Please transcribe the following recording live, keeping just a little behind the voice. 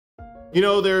You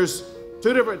know, there's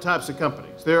two different types of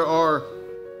companies. There are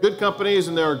good companies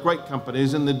and there are great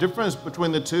companies, and the difference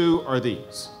between the two are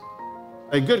these.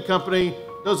 A good company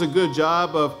does a good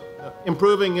job of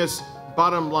improving its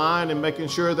bottom line and making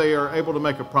sure they are able to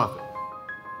make a profit.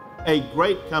 A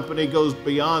great company goes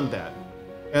beyond that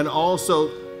and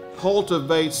also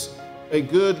cultivates a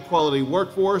good quality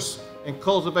workforce and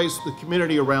cultivates the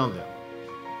community around them.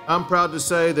 I'm proud to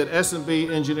say that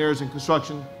S&B Engineers and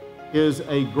Construction is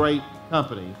a great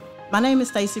company. My name is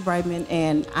Stacia Brightmon,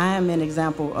 and I am an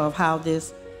example of how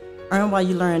this Earn While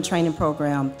You Learn training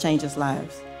program changes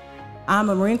lives. I'm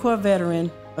a Marine Corps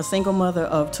veteran, a single mother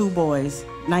of 2 boys,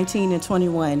 19 and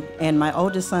 21, and my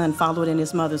oldest son followed in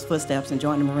his mother's footsteps and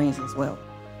joined the Marines as well.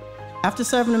 After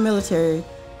serving the military,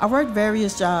 I worked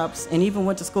various jobs and even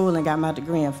went to school and got my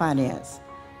degree in finance.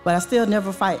 But I still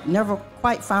never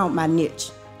quite found my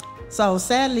niche. So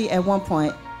sadly, at one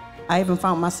point, I even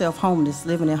found myself homeless,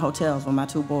 living in hotels with my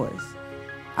 2 boys.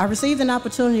 I received an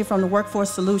opportunity from the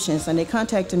Workforce Solutions, and they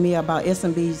contacted me about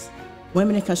S&B's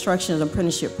Women in Construction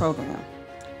Apprenticeship program.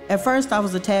 At first, I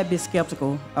was a tad bit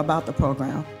skeptical about the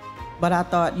program, but I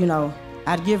thought, you know,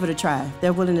 I'd give it a try. If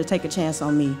they're willing to take a chance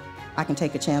on me, I can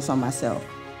take a chance on myself.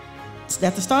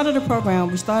 At the start of the program,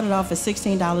 we started off at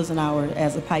 $16 an hour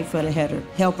as a pipe-fitter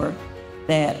helper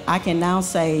that I can now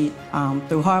say,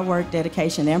 through hard work,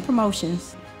 dedication, and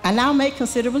promotions, I now make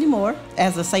considerably more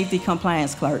as a safety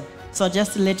compliance clerk. So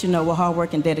just to let you know, with hard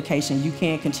work and dedication, you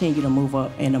can continue to move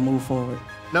up and to move forward.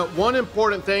 Now, one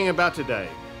important thing about today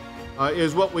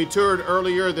is what we toured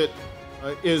earlier that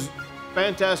is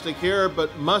fantastic here,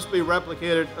 but must be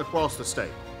replicated across the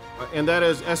state. And that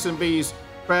is S&B's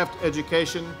Craft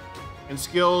Education and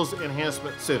Skills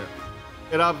Enhancement Center.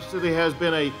 It obviously has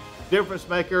been a difference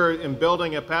maker in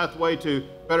building a pathway to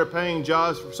better paying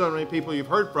jobs for so many people you've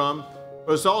heard from,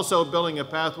 but it's also building a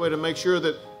pathway to make sure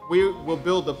that we will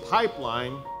build the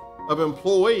pipeline of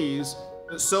employees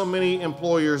that so many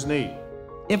employers need.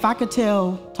 If I could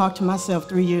talk to myself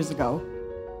 3 years ago,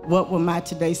 what would my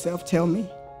today self tell me?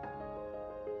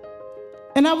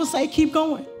 And I would say, keep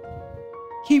going,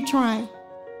 keep trying.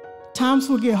 Times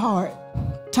will get hard,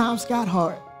 times got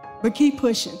hard, but keep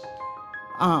pushing.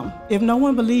 If no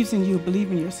one believes in you,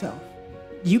 believe in yourself.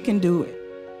 You can do it.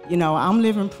 You know, I'm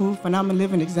living proof, and I'm a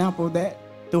living example that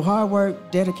through hard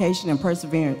work, dedication, and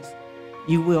perseverance,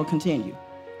 you will continue.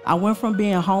 I went from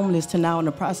being homeless to now in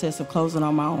the process of closing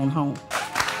on my own home.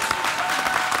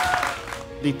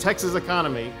 The Texas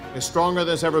economy is stronger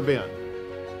than it's ever been.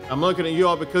 I'm looking at you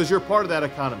all because you're part of that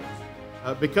economy.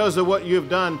 Because of what you've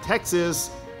done,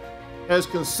 Texas has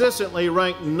consistently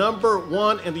ranked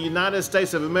 #1 in the United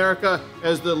States of America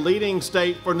as the leading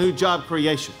state for new job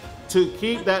creation. To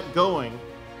keep that going,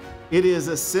 it is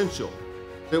essential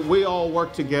that we all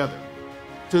work together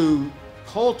to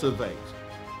cultivate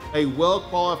a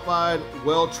well-qualified,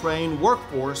 well-trained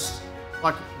workforce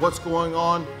like what's going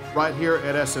on right here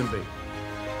at S&B.